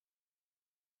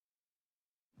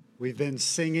We've been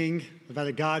singing about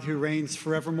a God who reigns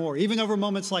forevermore. Even over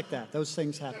moments like that, those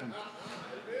things happen.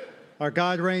 Our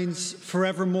God reigns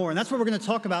forevermore. And that's what we're going to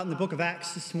talk about in the book of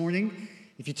Acts this morning.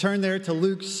 If you turn there to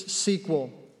Luke's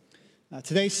sequel.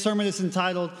 Today's sermon is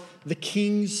entitled, The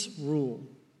King's Rule.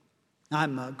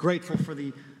 I'm grateful for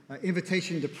the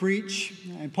invitation to preach,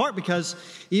 in part because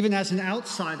even as an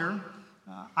outsider,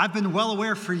 I've been well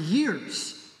aware for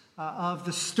years of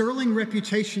the sterling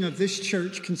reputation of this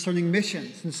church concerning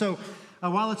missions. And so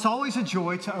while it's always a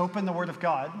joy to open the Word of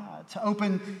God, to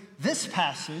open this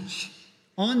passage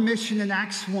on mission in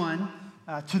Acts 1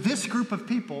 to this group of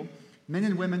people, men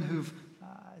and women who've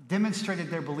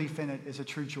demonstrated their belief in it, is a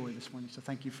true joy this morning. So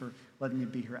thank you for letting me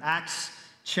be here. Acts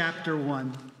chapter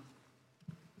 1,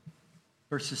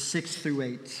 verses 6 through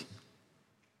 8.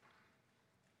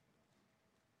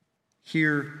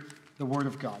 Hear the Word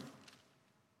of God.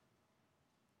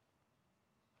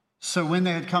 So when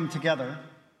they had come together,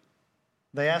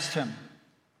 they asked him,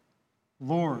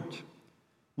 Lord,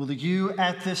 will you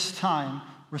at this time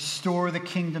restore the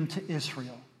kingdom to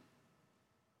Israel?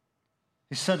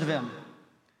 He said to them,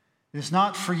 it is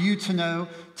not for you to know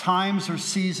times or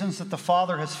seasons that the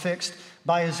Father has fixed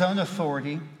by his own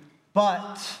authority,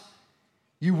 but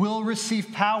you will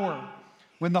receive power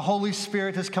when the Holy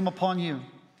Spirit has come upon you,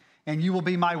 and you will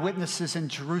be my witnesses in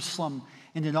Jerusalem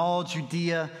and in all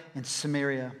Judea and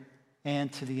Samaria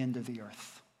and to the end of the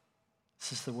earth.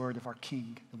 This is the word of our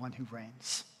King, the one who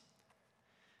reigns.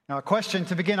 Now, a question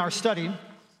to begin our study.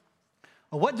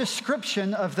 What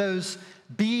description of those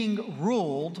being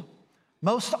ruled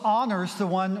most honors the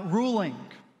one ruling?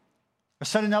 Or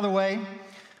said another way,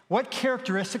 what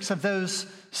characteristics of those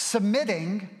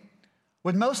submitting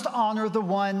would most honor the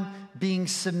one being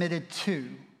submitted to?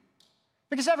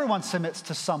 Because everyone submits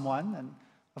to someone, and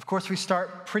of course we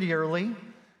start pretty early.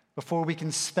 Before we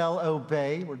can spell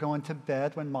obey, we're going to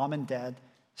bed when mom and dad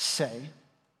say.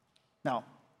 Now,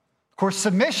 of course,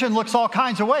 submission looks all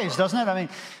kinds of ways, doesn't it? I mean,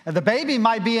 the baby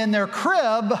might be in their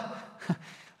crib. That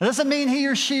doesn't mean he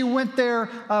or she went there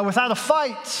without a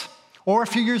fight. Or a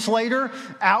few years later,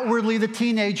 outwardly the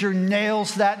teenager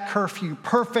nails that curfew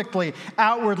perfectly,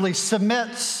 outwardly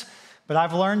submits. But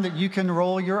I've learned that you can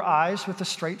roll your eyes with a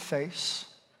straight face.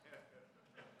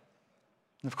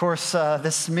 And of course,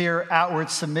 this mere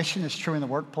outward submission is true in the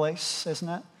workplace, isn't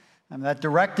it? I mean, that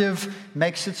directive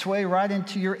makes its way right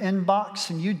into your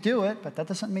inbox and you do it, but that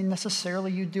doesn't mean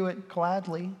necessarily you do it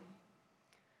gladly.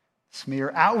 This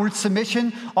mere outward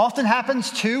submission often happens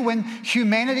too when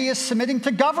humanity is submitting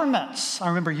to governments. I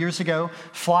remember years ago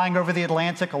flying over the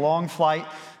Atlantic, a long flight,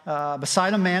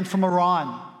 beside a man from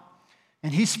Iran.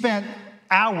 And he spent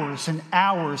hours and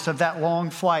hours of that long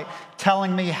flight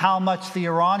telling me how much the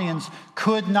Iranians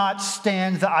could not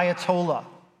stand the Ayatollah.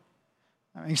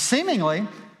 I mean, seemingly,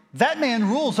 that man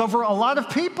rules over a lot of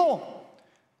people.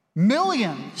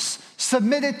 Millions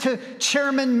submitted to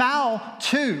Chairman Mao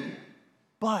too.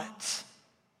 But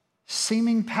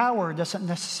seeming power doesn't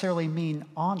necessarily mean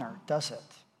honor, does it?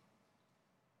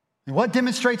 And what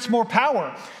demonstrates more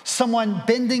power? Someone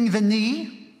bending the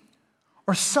knee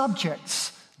or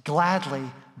subjects gladly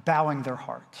bowing their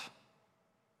heart?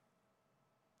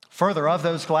 Further, of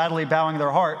those gladly bowing their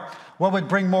heart, what would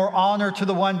bring more honor to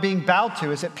the one being bowed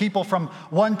to? Is it people from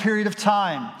one period of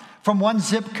time, from one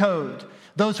zip code,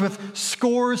 those with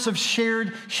scores of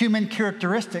shared human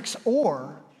characteristics?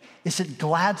 Or is it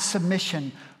glad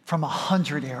submission from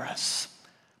 100 eras,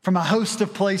 from a host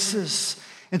of places,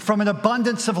 and from an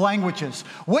abundance of languages?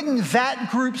 Wouldn't that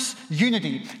group's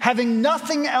unity, having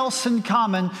nothing else in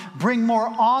common, bring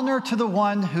more honor to the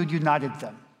one who united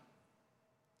them?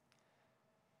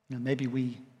 You know, maybe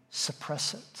we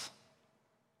suppress it,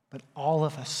 but all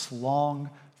of us long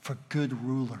for good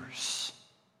rulers.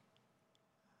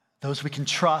 Those we can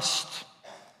trust,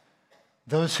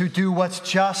 those who do what's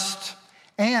just,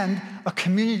 and a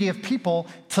community of people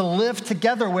to live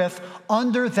together with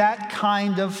under that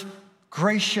kind of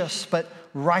gracious but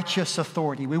righteous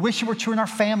authority. We wish it were true in our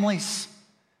families.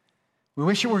 We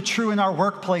wish it were true in our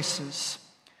workplaces.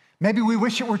 Maybe we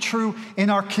wish it were true in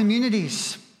our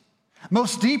communities.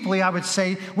 Most deeply, I would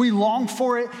say, we long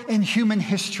for it in human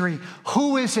history.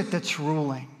 Who is it that's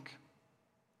ruling?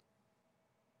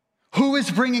 Who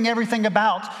is bringing everything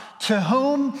about? To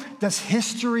whom does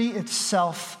history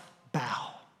itself bow?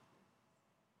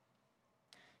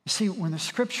 You see, when the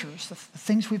scriptures, the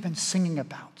things we've been singing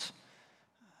about,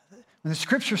 when the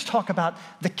scriptures talk about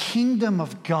the kingdom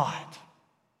of God,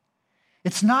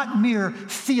 it's not mere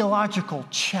theological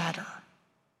chatter.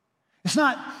 It's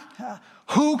not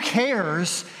Who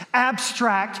cares?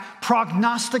 Abstract,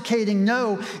 prognosticating.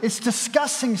 No, it's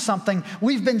discussing something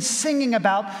we've been singing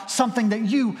about, something that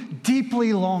you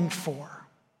deeply long for.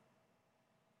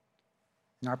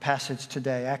 In our passage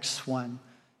today, Acts 1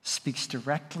 speaks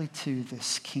directly to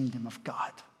this kingdom of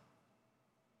God.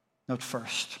 Note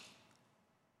first,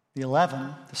 the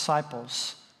 11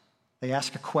 disciples, they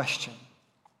ask a question.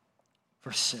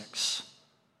 Verse 6.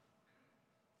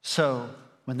 So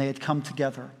when they had come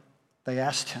together, they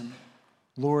asked him,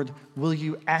 Lord, will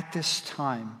you at this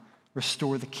time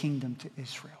restore the kingdom to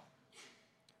Israel?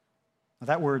 Now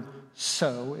that word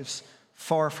so is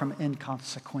far from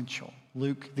inconsequential.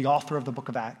 Luke, the author of the book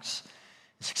of Acts,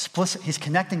 is explicit. He's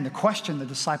connecting the question the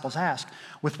disciples asked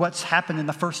with what's happened in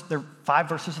the 5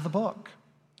 verses of the book.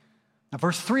 Now,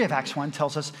 verse 3 of Acts 1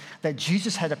 tells us that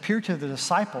Jesus had appeared to the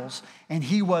disciples and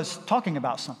he was talking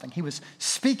about something. He was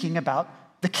speaking about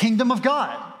the kingdom of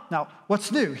God. Now,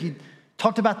 what's new? He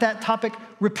talked about that topic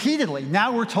repeatedly.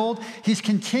 Now we're told he's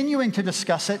continuing to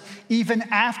discuss it even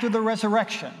after the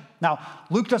resurrection. Now,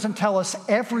 Luke doesn't tell us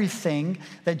everything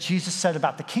that Jesus said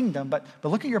about the kingdom, but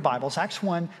look at your Bibles. Acts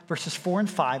 1, verses 4 and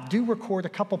 5 do record a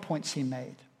couple points he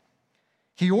made.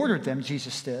 He ordered them,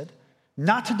 Jesus did,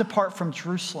 not to depart from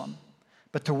Jerusalem,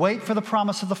 but to wait for the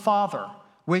promise of the Father,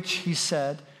 which, he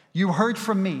said, you heard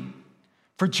from me.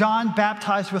 For John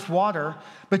baptized with water,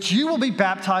 but you will be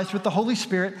baptized with the Holy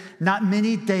Spirit not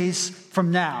many days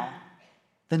from now.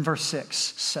 Then verse 6,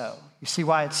 so. You see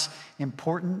why it's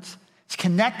important? It's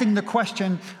connecting the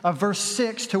question of verse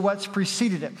 6 to what's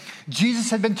preceded it. Jesus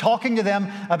had been talking to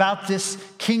them about this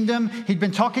kingdom. He'd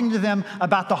been talking to them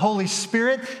about the Holy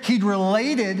Spirit. He'd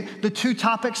related the two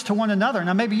topics to one another.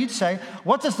 Now, maybe you'd say,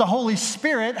 what does the Holy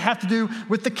Spirit have to do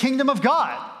with the kingdom of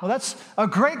God? Well, that's a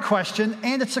great question,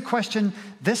 and it's a question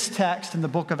this text in the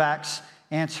book of Acts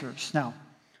answers. Now,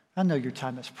 I know your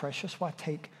time is precious. Why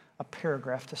take a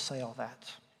paragraph to say all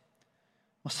that?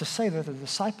 Well, it's to say that the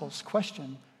disciples'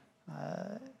 question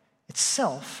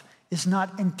itself is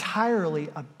not entirely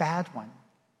a bad one.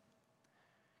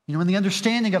 You know, in the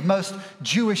understanding of most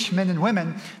Jewish men and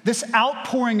women, this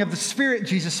outpouring of the Spirit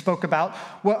Jesus spoke about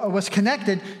was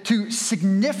connected to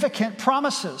significant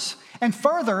promises. And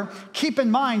further, keep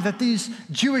in mind that these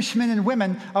Jewish men and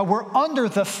women were under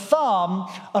the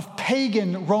thumb of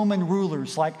pagan Roman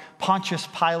rulers like Pontius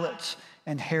Pilate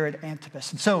and Herod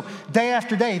Antipas. And so day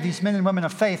after day, these men and women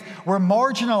of faith were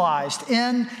marginalized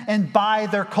in and by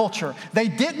their culture. They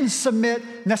didn't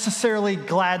submit necessarily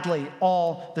gladly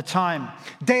all the time.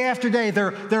 Day after day,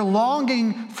 they're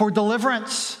longing for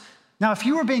deliverance. Now, if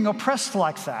you were being oppressed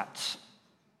like that,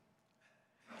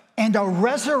 and a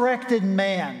resurrected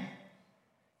man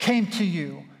came to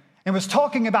you and was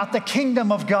talking about the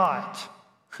kingdom of God,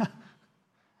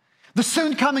 the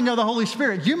soon coming of the Holy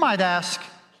Spirit, you might ask,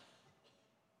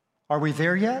 are we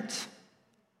there yet?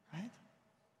 Right?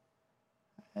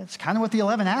 It's kind of what the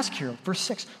 11 ask here. Verse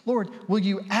 6, Lord, will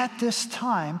you at this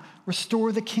time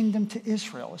restore the kingdom to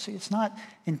Israel? See, it's not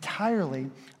entirely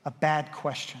a bad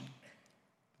question.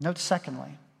 Note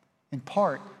secondly, in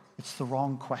part, it's the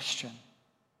wrong question.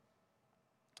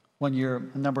 One year,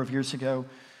 a number of years ago,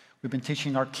 we've been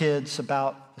teaching our kids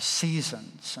about the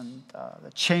seasons and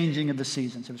the changing of the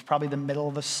seasons. It was probably the middle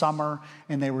of the summer,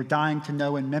 and they were dying to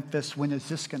know in Memphis, when is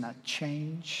this going to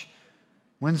change?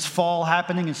 When's fall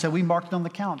happening? And so we marked it on the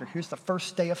calendar. Here's the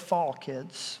first day of fall,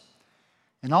 kids.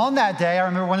 And on that day, I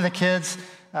remember one of the kids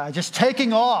just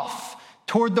taking off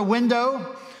toward the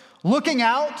window, looking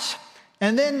out,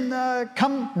 and then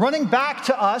come running back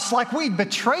to us like we'd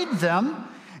betrayed them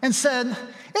and said,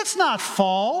 it's not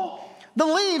fall. The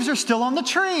leaves are still on the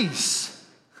trees.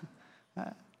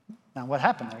 Now, what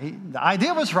happened there? The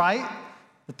idea was right.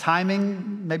 The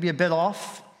timing may be a bit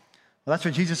off. Well, that's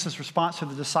what Jesus' response to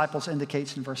the disciples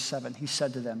indicates in verse 7. He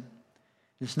said to them,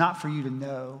 it is not for you to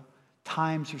know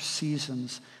times or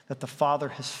seasons that the Father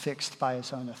has fixed by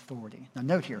his own authority. Now,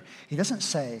 note here, he doesn't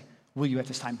say, will you at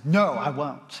this time? No, I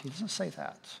won't. He doesn't say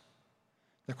that.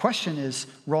 The question is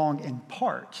wrong in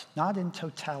part, not in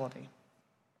totality.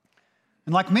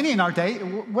 And like many in our day,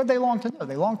 what they long to know?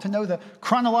 They long to know the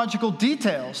chronological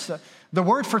details. The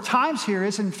word for times here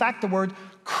is, in fact, the word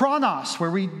chronos, where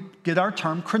we get our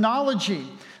term chronology.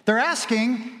 They're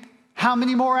asking, how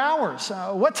many more hours?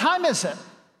 What time is it?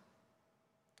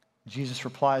 Jesus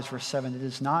replies, verse 7, it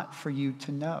is not for you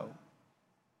to know.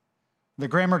 The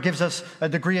grammar gives us a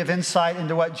degree of insight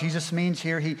into what Jesus means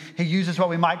here. He uses what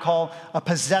we might call a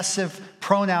possessive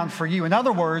pronoun for you. In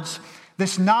other words,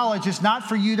 this knowledge is not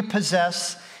for you to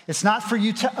possess. It's not for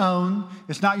you to own.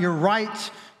 It's not your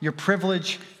right, your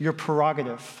privilege, your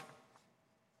prerogative.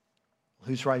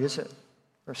 Whose right is it?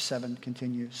 Verse 7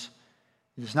 continues.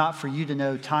 It is not for you to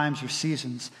know times or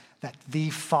seasons that the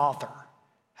Father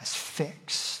has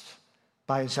fixed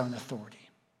by his own authority.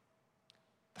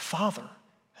 The Father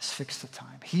has fixed the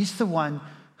time. He's the one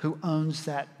who owns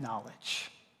that knowledge.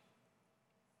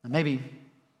 And maybe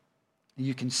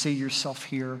you can see yourself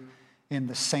here in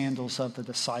the sandals of the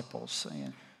disciples,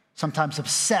 sometimes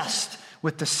obsessed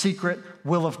with the secret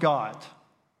will of God.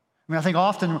 I mean, I think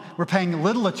often we're paying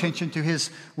little attention to his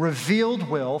revealed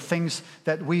will, things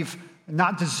that we've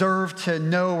not deserved to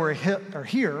know or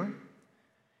hear. And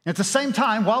at the same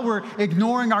time, while we're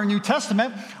ignoring our New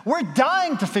Testament, we're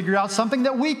dying to figure out something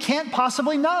that we can't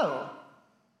possibly know.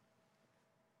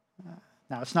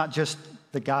 Now, it's not just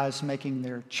the guys making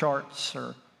their charts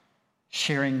or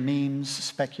sharing memes,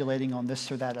 speculating on this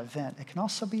or that event. It can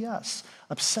also be us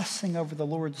obsessing over the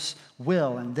Lord's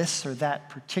will in this or that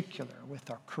particular, with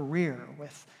our career,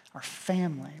 with our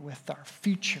family, with our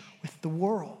future, with the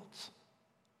world.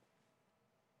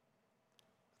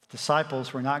 The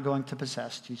disciples were not going to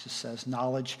possess, Jesus says,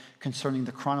 knowledge concerning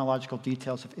the chronological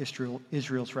details of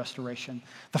Israel's restoration.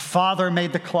 The Father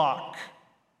made the clock.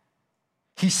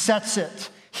 He sets it.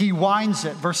 He winds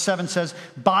it. Verse 7 says,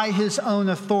 by his own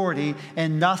authority,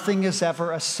 and nothing is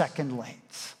ever a second late.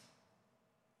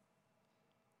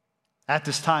 At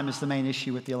this time is the main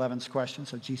issue with the 11th question.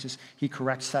 So Jesus, he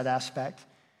corrects that aspect.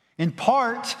 In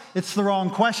part, it's the wrong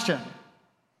question.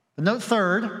 But note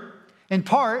third, in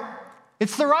part,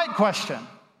 it's the right question.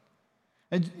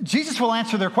 And Jesus will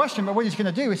answer their question, but what he's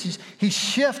going to do is he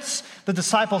shifts the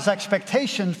disciples'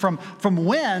 expectation from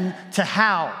when to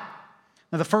how.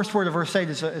 Now, the first word of verse 8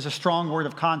 is a strong word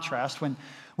of contrast. When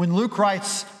Luke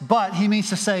writes, but, he means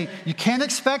to say, you can't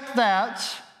expect that,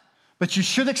 but you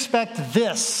should expect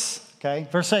this. Okay,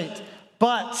 verse 8,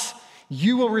 but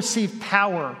you will receive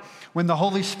power when the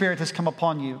Holy Spirit has come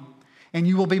upon you, and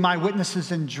you will be my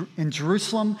witnesses in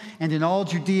Jerusalem and in all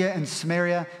Judea and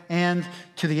Samaria and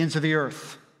to the ends of the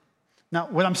earth. Now,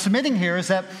 what I'm submitting here is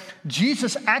that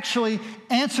Jesus actually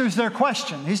answers their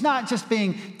question. He's not just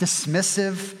being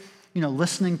dismissive,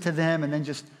 listening to them and then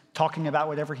just talking about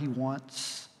whatever he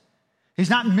wants. He's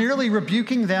not merely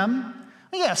rebuking them.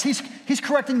 Yes, he's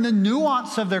correcting the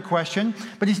nuance of their question,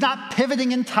 but he's not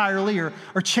pivoting entirely or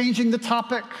changing the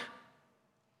topic.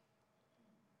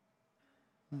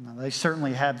 They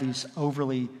certainly have these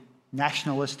overly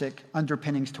nationalistic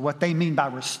underpinnings to what they mean by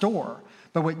restore.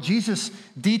 But what Jesus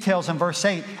details in verse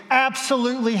 8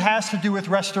 absolutely has to do with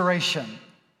restoration.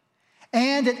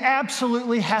 And it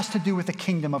absolutely has to do with the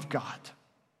kingdom of God.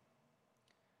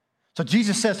 So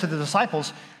Jesus says to the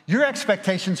disciples, your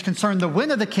expectations concern the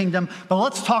when of the kingdom, but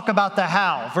let's talk about the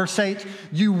how. Verse 8,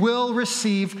 you will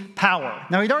receive power.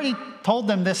 Now, he'd already told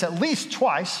them this at least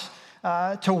twice,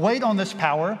 to wait on this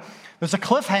power. There's a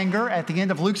cliffhanger at the end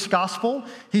of Luke's gospel.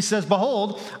 He says,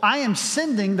 behold, I am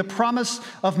sending the promise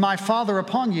of my Father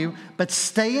upon you, but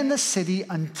stay in the city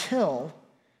until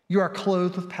you are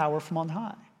clothed with power from on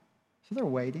high. So they're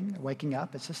waiting, they're waking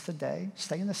up. It's just the day.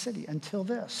 Stay in the city until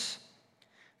this.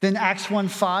 Then Acts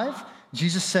 1:5,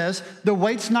 Jesus says, the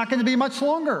wait's not going to be much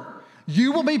longer.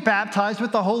 You will be baptized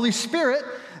with the Holy Spirit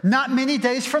not many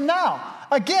days from now.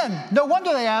 Again, no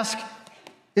wonder they ask,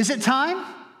 is it time?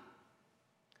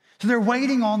 So they're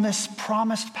waiting on this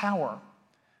promised power.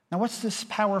 Now, what's this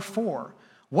power for?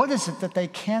 What is it that they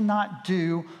cannot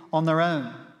do on their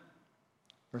own?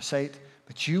 Verse 8,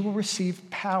 but you will receive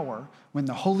power when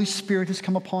the Holy Spirit has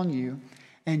come upon you,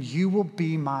 and you will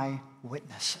be my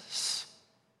witnesses.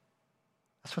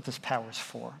 That's what this power is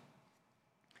for.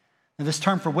 Now, this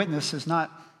term for witness is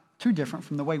not too different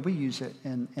from the way we use it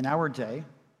in our day.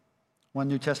 One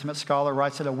New Testament scholar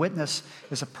writes that a witness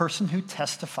is a person who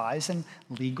testifies in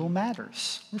legal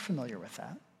matters. We're familiar with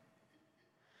that.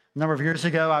 A number of years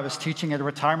ago, I was teaching at a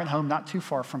retirement home not too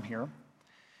far from here.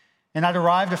 And I'd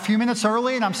arrived a few minutes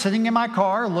early, and I'm sitting in my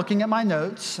car looking at my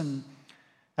notes. And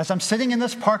as I'm sitting in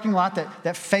this parking lot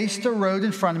that faced the road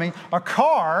in front of me, a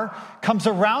car comes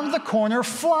around the corner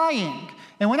flying.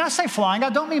 And when I say flying, I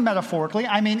don't mean metaphorically.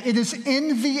 I mean it is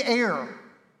in the air.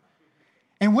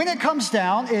 And when it comes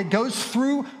down, it goes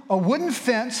through a wooden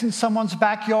fence in someone's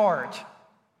backyard.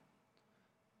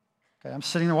 Okay, I'm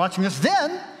sitting there watching this.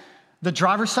 Then the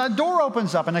driver's side door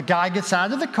opens up, and a guy gets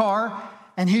out of the car,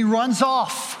 and he runs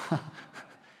off.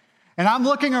 And I'm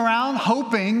looking around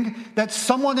hoping that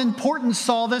someone important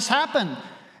saw this happen.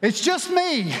 It's just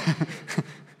me.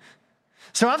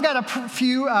 So I've got a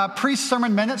few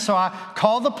pre-sermon minutes, so I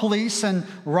call the police, and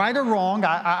right or wrong,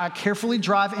 I carefully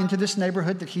drive into this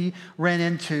neighborhood that he ran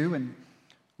into, and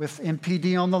with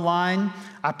MPD on the line,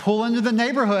 I pull into the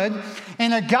neighborhood,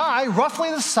 and a guy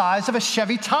roughly the size of a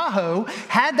Chevy Tahoe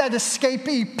had that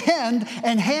escapee pinned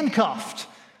and handcuffed.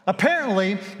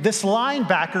 Apparently, this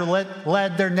linebacker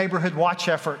led their neighborhood watch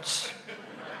efforts.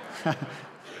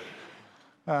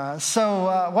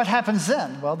 So what happens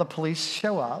then? Well, the police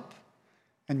show up,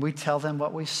 and we tell them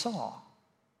what we saw.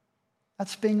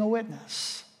 That's being a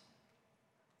witness.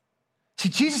 See,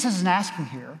 Jesus isn't asking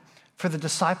here for the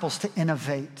disciples to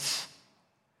innovate.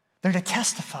 They're to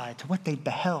testify to what they'd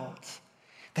beheld.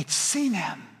 They'd seen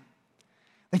him.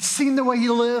 They'd seen the way he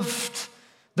lived,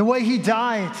 the way he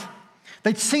died.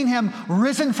 They'd seen him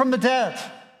risen from the dead.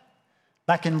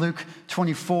 Back in Luke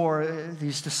 24,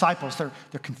 these disciples, they're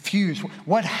confused.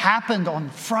 What happened on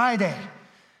Friday?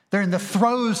 They're in the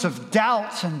throes of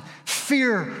doubt and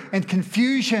fear and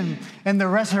confusion. And the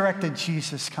resurrected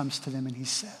Jesus comes to them and he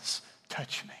says,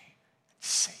 touch me and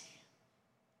see.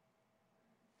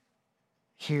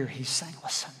 Here he's saying,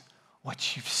 listen,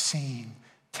 what you've seen,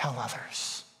 tell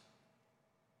others.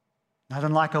 Not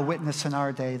unlike a witness in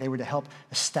our day, they were to help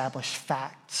establish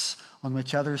facts on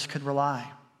which others could rely.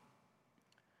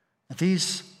 Now,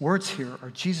 these words here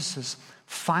are Jesus'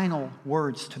 final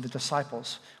words to the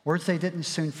disciples, words they didn't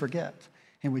soon forget.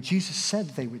 And what Jesus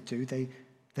said they would do, they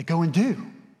go and do.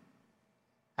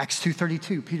 Acts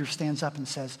 2:32, Peter stands up and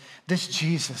says, this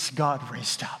Jesus God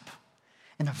raised up,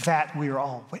 and of that we are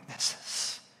all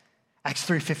witnesses. Acts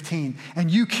 3:15, and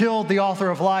you killed the author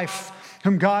of life,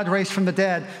 whom God raised from the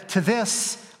dead. To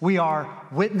this we are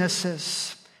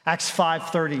witnesses. Acts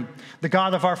 5:30, the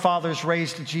God of our fathers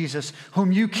raised Jesus,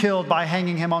 whom you killed by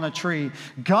hanging him on a tree.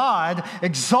 God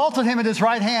exalted him at his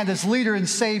right hand as leader and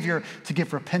savior to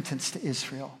give repentance to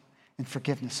Israel and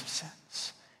forgiveness of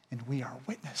sins. And we are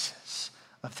witnesses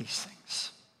of these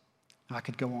things. Now, I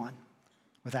could go on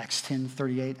with Acts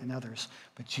 10:38 and others,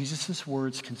 but Jesus'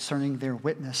 words concerning their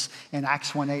witness in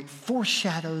Acts 1:8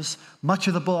 foreshadows much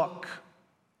of the book.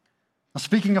 Now,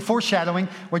 speaking of foreshadowing,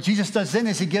 what Jesus does then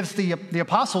is he gives the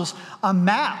apostles a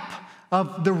map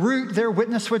of the route their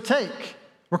witness would take.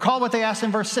 Recall what they asked in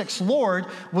verse 6, Lord,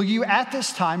 will you at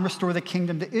this time restore the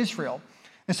kingdom to Israel?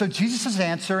 And so Jesus'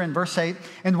 answer in verse 8,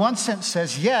 in one sense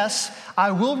says, yes,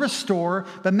 I will restore,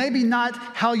 but maybe not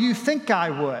how you think I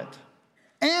would.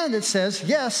 And it says,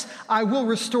 yes, I will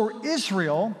restore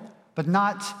Israel, but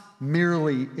not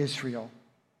merely Israel.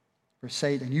 Verse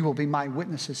 8, and you will be my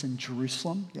witnesses in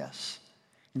Jerusalem, yes,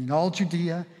 and in all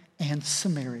Judea and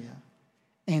Samaria,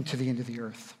 and to the end of the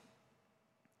earth.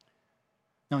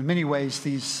 Now, in many ways,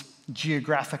 these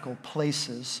geographical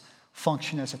places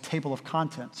function as a table of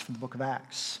contents for the book of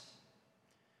Acts.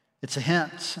 It's a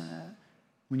hint.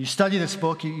 When you study this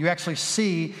book, you actually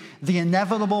see the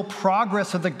inevitable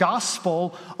progress of the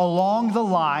gospel along the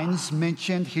lines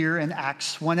mentioned here in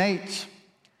Acts 1:8.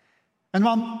 And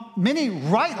while many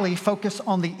rightly focus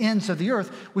on the ends of the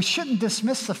earth, we shouldn't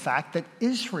dismiss the fact that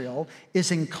Israel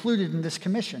is included in this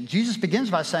commission. Jesus begins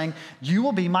by saying, you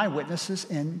will be my witnesses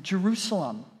in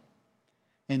Jerusalem.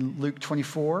 In Luke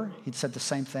 24, he'd said the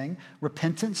same thing.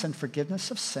 Repentance and forgiveness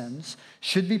of sins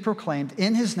should be proclaimed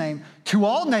in his name to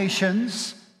all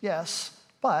nations, yes,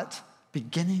 but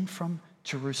beginning from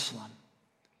Jerusalem.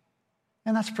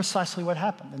 And that's precisely what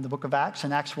happened in the book of Acts.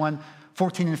 In Acts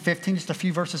 1:14 and 15, just a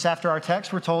few verses after our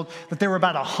text, we're told that there were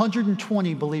about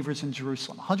 120 believers in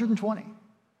Jerusalem, 120.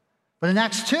 But in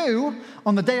Acts 2,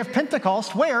 on the day of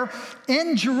Pentecost, where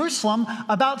in Jerusalem,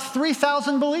 about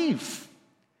 3,000 believe.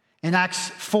 In Acts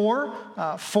 4,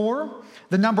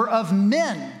 the number of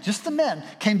men, just the men,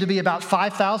 came to be about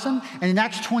 5,000. And in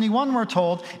Acts 21, we're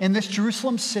told, in this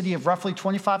Jerusalem city of roughly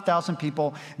 25,000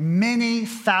 people, many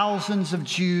thousands of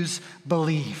Jews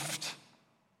believed.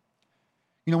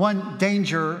 You know, one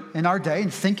danger in our day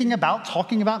in thinking about,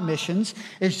 talking about missions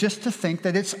is just to think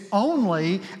that it's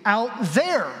only out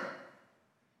there.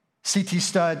 C.T.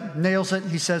 Studd nails it.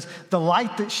 He says, the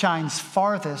light that shines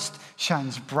farthest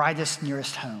shines brightest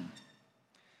nearest home.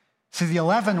 See, the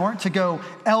 11 weren't to go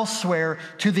elsewhere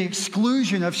to the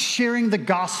exclusion of sharing the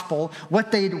gospel,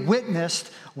 what they'd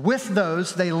witnessed with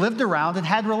those they lived around and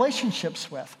had relationships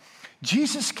with.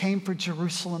 Jesus came for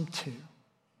Jerusalem too.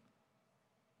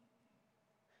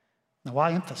 Now,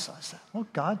 why emphasize that? Well,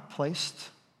 God placed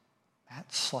Matt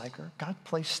Sliker, God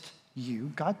placed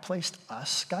you, God placed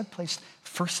us, God placed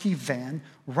First Evan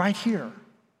right here,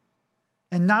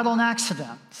 and not on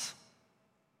accident.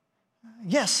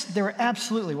 Yes, there are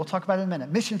absolutely, we'll talk about it in a minute,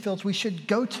 mission fields we should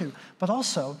go to, but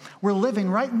also we're living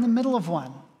right in the middle of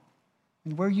one.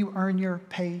 And where you earn your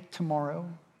pay tomorrow,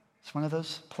 it's one of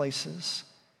those places.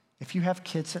 If you have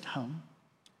kids at home,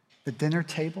 the dinner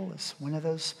table is one of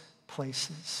those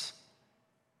places.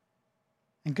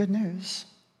 And good news,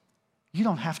 you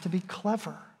don't have to be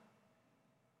clever.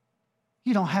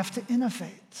 You don't have to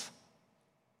innovate.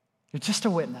 You're just a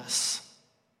witness.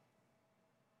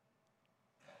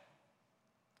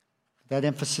 That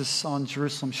emphasis on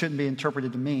Jerusalem shouldn't be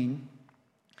interpreted to mean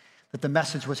that the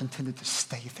message was intended to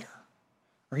stay there.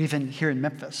 Or even here in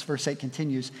Memphis, verse 8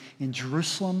 continues, in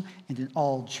Jerusalem and in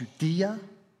all Judea.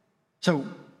 So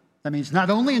that means not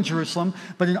only in Jerusalem,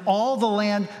 but in all the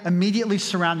land immediately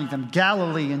surrounding them,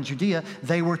 Galilee and Judea,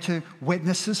 they were to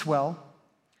witness as well.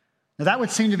 Now that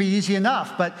would seem to be easy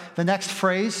enough, but the next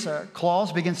phrase,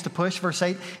 clause, begins to push, verse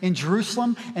 8, in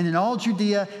Jerusalem and in all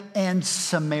Judea and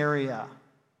Samaria.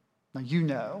 Now you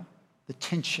know the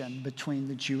tension between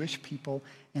the Jewish people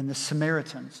and the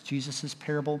Samaritans. Jesus'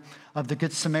 parable of the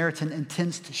Good Samaritan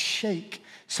intends to shake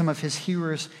some of his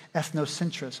hearers'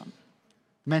 ethnocentrism.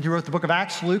 The man who wrote the book of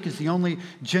Acts, Luke, is the only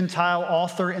Gentile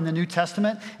author in the New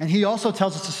Testament, and he also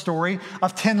tells us a story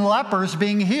of 10 lepers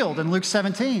being healed in Luke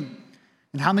 17.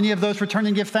 And how many of those return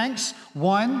and give thanks?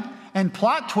 1, and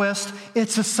plot twist,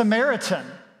 it's a Samaritan.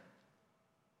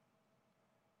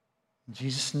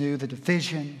 Jesus knew the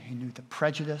division, he knew the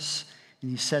prejudice,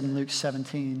 and he said in Luke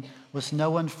 17, was no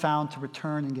one found to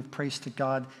return and give praise to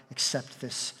God except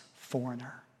this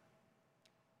foreigner.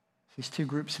 These two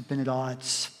groups have been at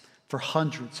odds for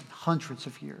hundreds and hundreds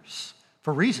of years,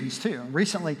 for reasons too.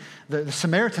 Recently, the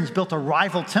Samaritans built a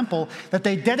rival temple that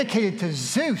they dedicated to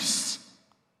Zeus.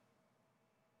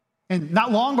 And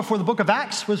not long before the book of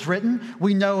Acts was written,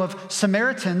 we know of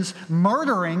Samaritans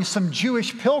murdering some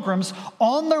Jewish pilgrims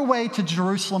on their way to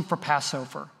Jerusalem for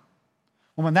Passover.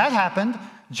 Well, when that happened,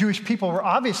 Jewish people were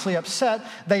obviously upset.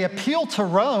 They appealed to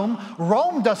Rome.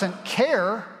 Rome doesn't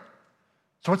care.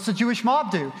 So what's the Jewish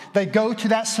mob do? They go to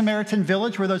that Samaritan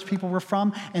village where those people were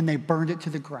from, and they burned it to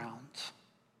the ground.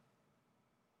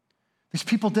 These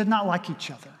people did not like each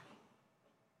other.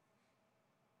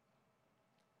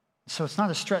 So it's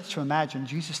not a stretch to imagine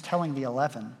Jesus telling the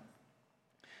 11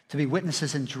 to be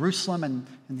witnesses in Jerusalem, and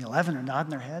the 11 are nodding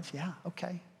their heads. Yeah,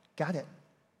 okay, got it.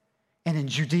 And in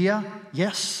Judea,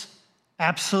 yes,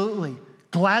 absolutely,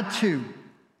 glad to.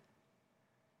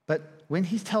 But when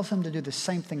he tells them to do the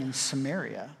same thing in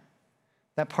Samaria,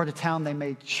 that part of town they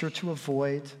made sure to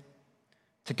avoid,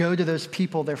 to go to those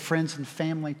people their friends and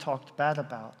family talked bad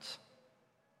about,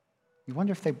 you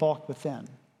wonder if they balked within,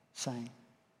 saying,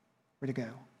 where to go?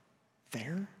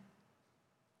 There?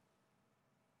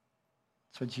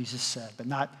 That's what Jesus said, but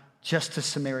not just to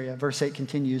Samaria. Verse 8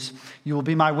 continues, you will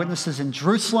be my witnesses in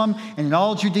Jerusalem and in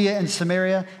all Judea and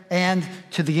Samaria and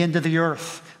to the end of the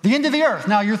earth. The end of the earth.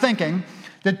 Now you're thinking,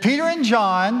 did Peter and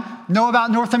John know about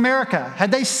North America?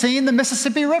 Had they seen the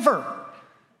Mississippi River?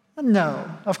 No,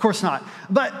 of course not.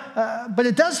 But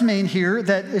it does mean here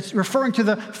that it's referring to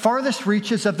the farthest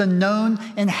reaches of the known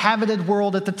inhabited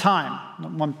world at the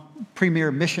time. One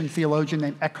premier mission theologian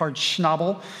named Eckhard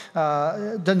Schnabel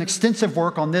done extensive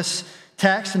work on this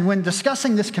text. And when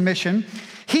discussing this commission,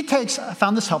 I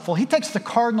found this helpful, he takes the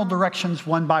cardinal directions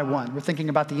one by one. We're thinking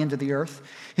about the end of the earth.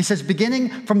 He says,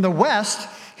 beginning from the west,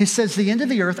 he says the end of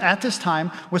the earth at this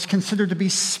time was considered to be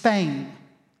Spain.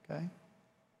 Okay?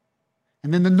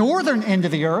 And then the northern end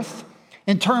of the earth,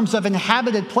 in terms of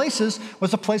inhabited places,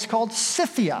 was a place called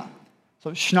Scythia.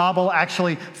 So Schnabel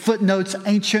actually footnotes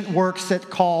ancient works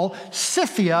that call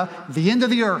Scythia the end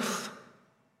of the earth.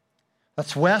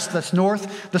 That's west, that's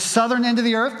north. The southern end of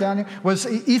the earth down here was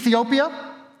Ethiopia.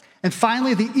 And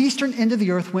finally, the eastern end of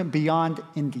the earth went beyond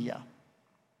India.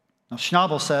 Now,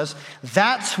 Schnabel says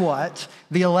that's what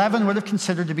the 11 would have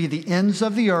considered to be the ends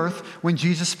of the earth when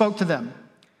Jesus spoke to them.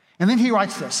 And then he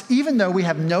writes this, even though we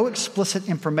have no explicit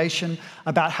information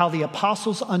about how the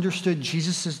apostles understood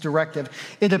Jesus' directive,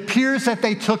 it appears that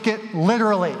they took it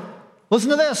literally.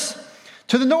 Listen to this.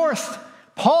 To the north,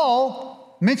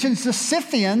 Paul mentions the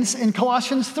Scythians in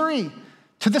Colossians 3.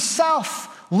 To the south,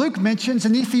 Luke mentions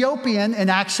an Ethiopian in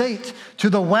Acts 8.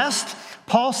 To the west,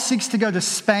 Paul seeks to go to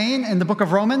Spain in the book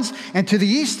of Romans. And to the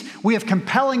east, we have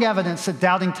compelling evidence that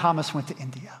doubting Thomas went to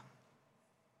India.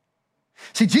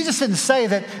 See, Jesus didn't say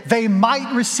that they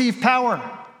might receive power.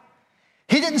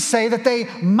 He didn't say that they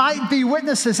might be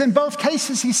witnesses. In both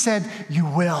cases, he said, you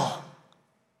will.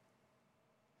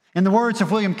 In the words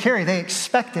of William Carey, they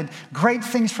expected great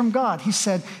things from God. He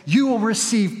said, you will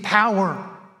receive power.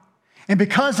 And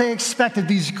because they expected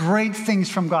these great things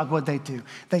from God, what did they do?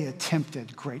 They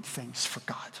attempted great things for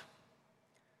God.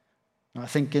 Now, I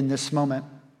think in this moment,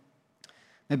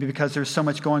 maybe because there's so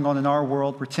much going on in our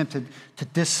world, we're tempted to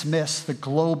dismiss the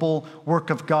global work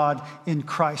of God in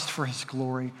Christ for his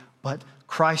glory. But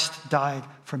Christ died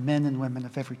for men and women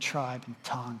of every tribe and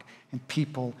tongue and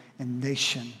people and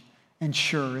nation. And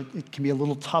sure, it can be a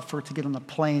little tougher to get on a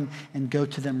plane and go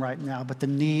to them right now, but the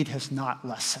need has not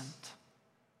lessened.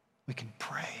 We can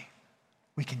pray,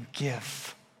 we can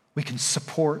give, we can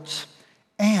support,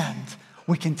 and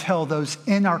we can tell those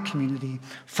in our community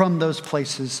from those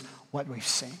places what we've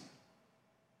seen.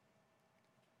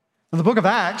 And the book of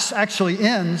Acts actually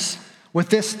ends with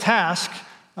this task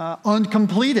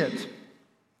uncompleted.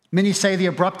 Many say the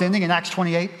abrupt ending in Acts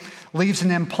 28 leaves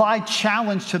an implied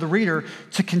challenge to the reader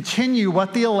to continue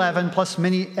what the 11 plus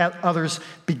many others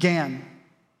began.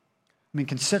 I mean,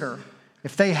 consider,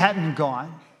 if they hadn't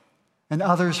gone and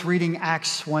others reading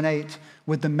Acts 1:8,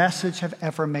 would the message have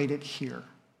ever made it here?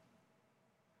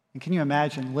 And can you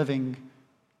imagine living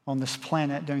on this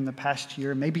planet during the past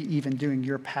year, maybe even during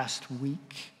your past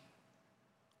week,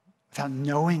 without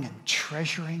knowing and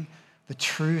treasuring the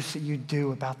truths that you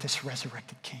do about this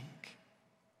resurrected King?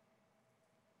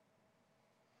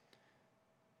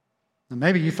 Now,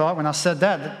 maybe you thought when I said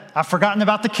that I've forgotten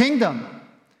about the kingdom.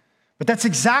 But that's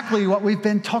exactly what we've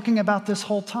been talking about this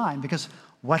whole time, because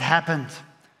what happened?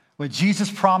 What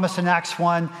Jesus promised in Acts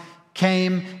 1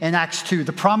 came in Acts 2.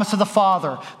 The promise of the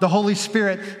Father, the Holy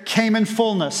Spirit, came in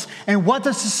fullness. And what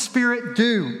does the Spirit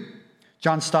do?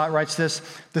 John Stott writes this: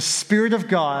 the Spirit of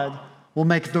God will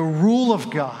make the rule of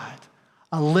God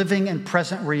a living and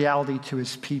present reality to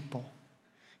his people.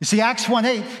 You see, Acts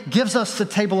 1:8 gives us the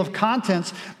table of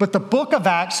contents, but the book of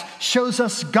Acts shows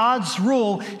us God's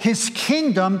rule, his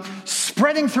kingdom,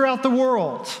 spreading throughout the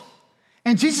world.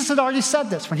 And Jesus had already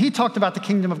said this. When he talked about the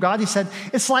kingdom of God, he said,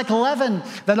 it's like leaven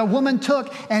that a woman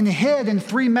took and hid in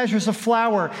 3 measures of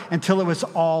flour until it was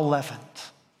all leavened.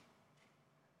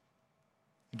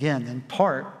 Again, in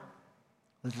part,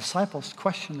 the disciples'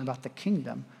 question about the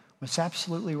kingdom was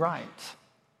absolutely right.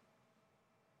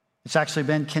 It's actually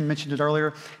been, Ken mentioned it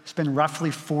earlier, it's been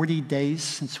roughly 40 days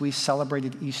since we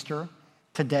celebrated Easter.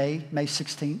 Today, May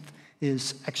 16th,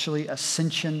 is actually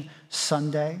Ascension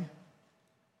Sunday.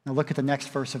 Now look at the next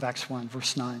verse of Acts 1,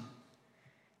 verse 9.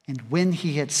 And when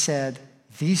he had said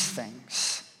these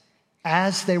things,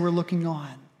 as they were looking on,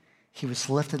 he was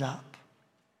lifted up,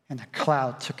 and a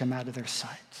cloud took him out of their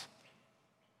sight.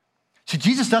 So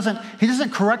Jesus doesn't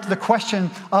correct the question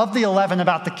of the 11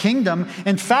 about the kingdom.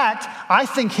 In fact, I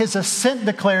think his ascent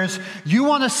declares, you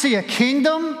want to see a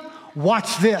kingdom?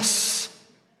 Watch this.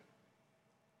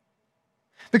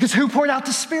 Because who poured out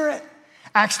the Spirit?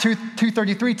 Acts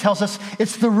 2:33 tells us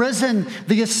it's the risen,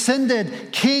 the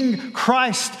ascended King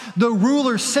Christ, the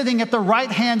ruler sitting at the right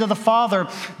hand of the Father.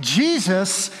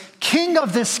 Jesus, King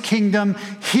of this kingdom,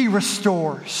 he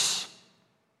restores.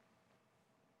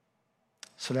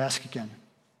 So to ask again,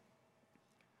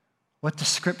 what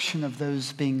description of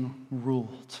those being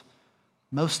ruled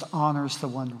most honors the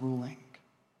one ruling?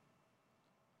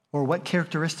 Or what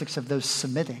characteristics of those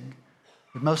submitting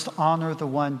would most honor the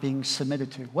one being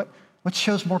submitted to? What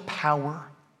shows more power?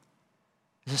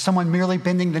 Is it someone merely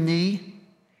bending the knee,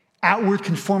 outward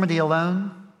conformity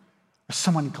alone, or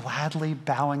someone gladly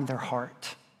bowing their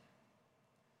heart?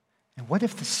 And what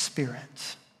if the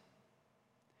Spirit,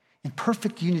 in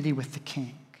perfect unity with the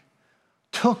King,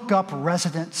 took up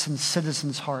residence in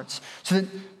citizens' hearts so that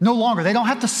no longer, they don't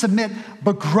have to submit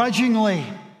begrudgingly,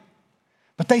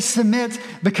 but they submit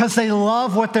because they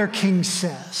love what their King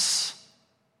says.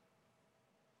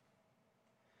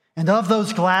 And of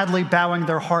those gladly bowing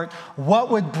their heart, what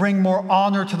would bring more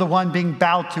honor to the one being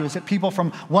bowed to? Is it people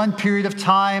from one period of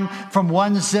time, from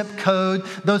one zip code,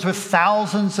 those with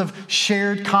thousands of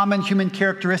shared common human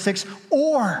characteristics,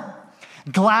 or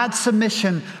glad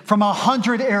submission from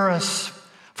 100 eras,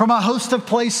 from a host of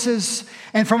places,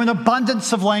 and from an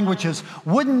abundance of languages?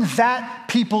 Wouldn't that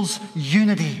people's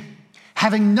unity,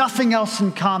 having nothing else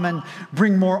in common,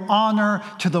 bring more honor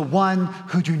to the one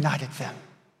who united them?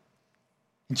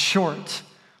 In short,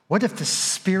 what if the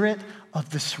Spirit of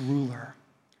this ruler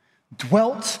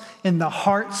dwelt in the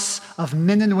hearts of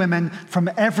men and women from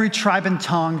every tribe and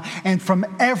tongue and from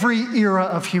every era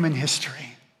of human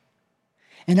history?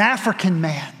 An African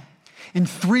man in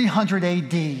 300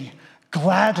 AD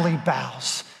gladly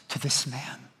bows to this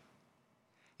man.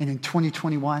 And in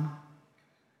 2021,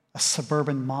 a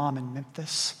suburban mom in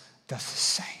Memphis does the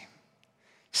same.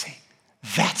 See,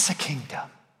 that's a kingdom.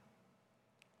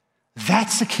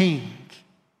 That's a king.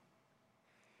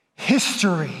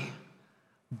 History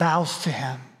bows to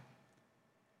him,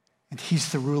 and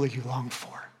he's the ruler you long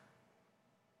for.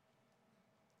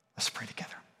 Let's pray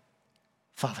together.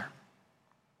 Father,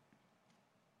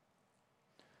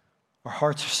 our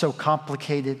hearts are so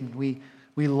complicated, and we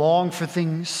long for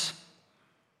things.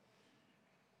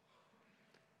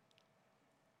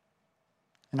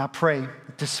 And I pray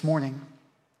that this morning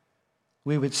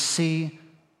we would see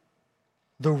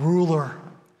the ruler,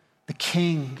 the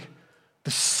king, the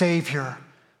savior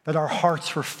that our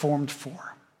hearts were formed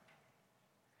for.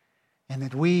 And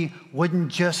that we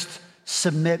wouldn't just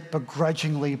submit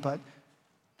begrudgingly, but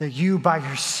that you, by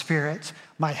your Spirit,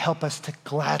 might help us to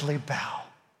gladly bow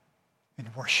in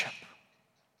worship.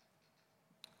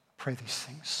 I pray these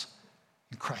things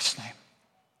in Christ's name.